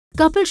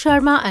Kapil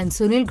Sharma and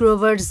Sunil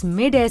Grover's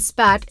mid-air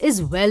spat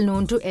is well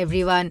known to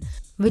everyone,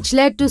 which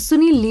led to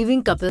Sunil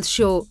leaving Kapil's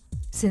show.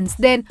 Since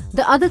then,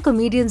 the other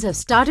comedians have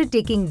started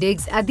taking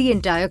digs at the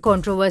entire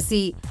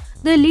controversy.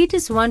 The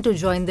elitist one to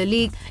join the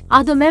league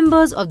are the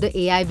members of the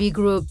AIB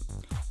group.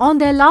 On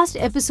their last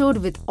episode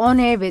with On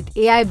Air with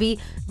AIB,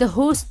 the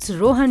hosts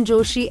Rohan,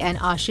 Joshi and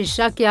Ashish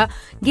Shakya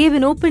gave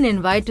an open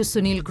invite to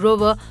Sunil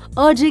Grover,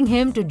 urging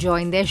him to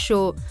join their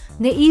show.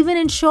 They even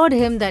ensured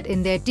him that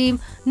in their team,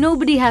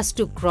 nobody has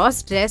to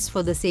cross-dress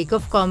for the sake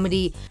of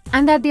comedy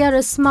and that they are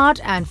a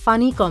smart and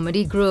funny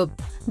comedy group.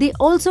 They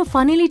also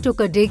funnily took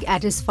a dig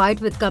at his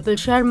fight with Kapil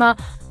Sharma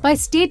by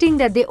stating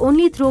that they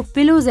only throw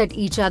pillows at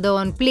each other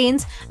on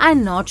planes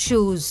and not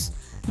shoes.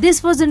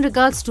 This was in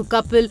regards to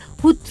Kapil,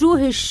 who threw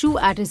his shoe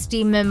at his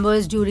team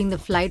members during the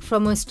flight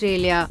from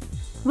Australia.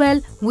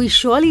 Well, we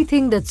surely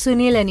think that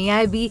Sunil and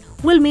AIB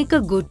will make a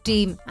good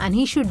team and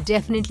he should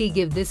definitely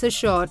give this a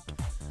shot.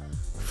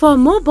 For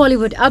more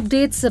Bollywood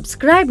updates,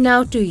 subscribe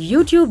now to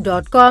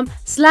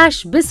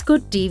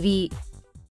youtube.com/biscuittv.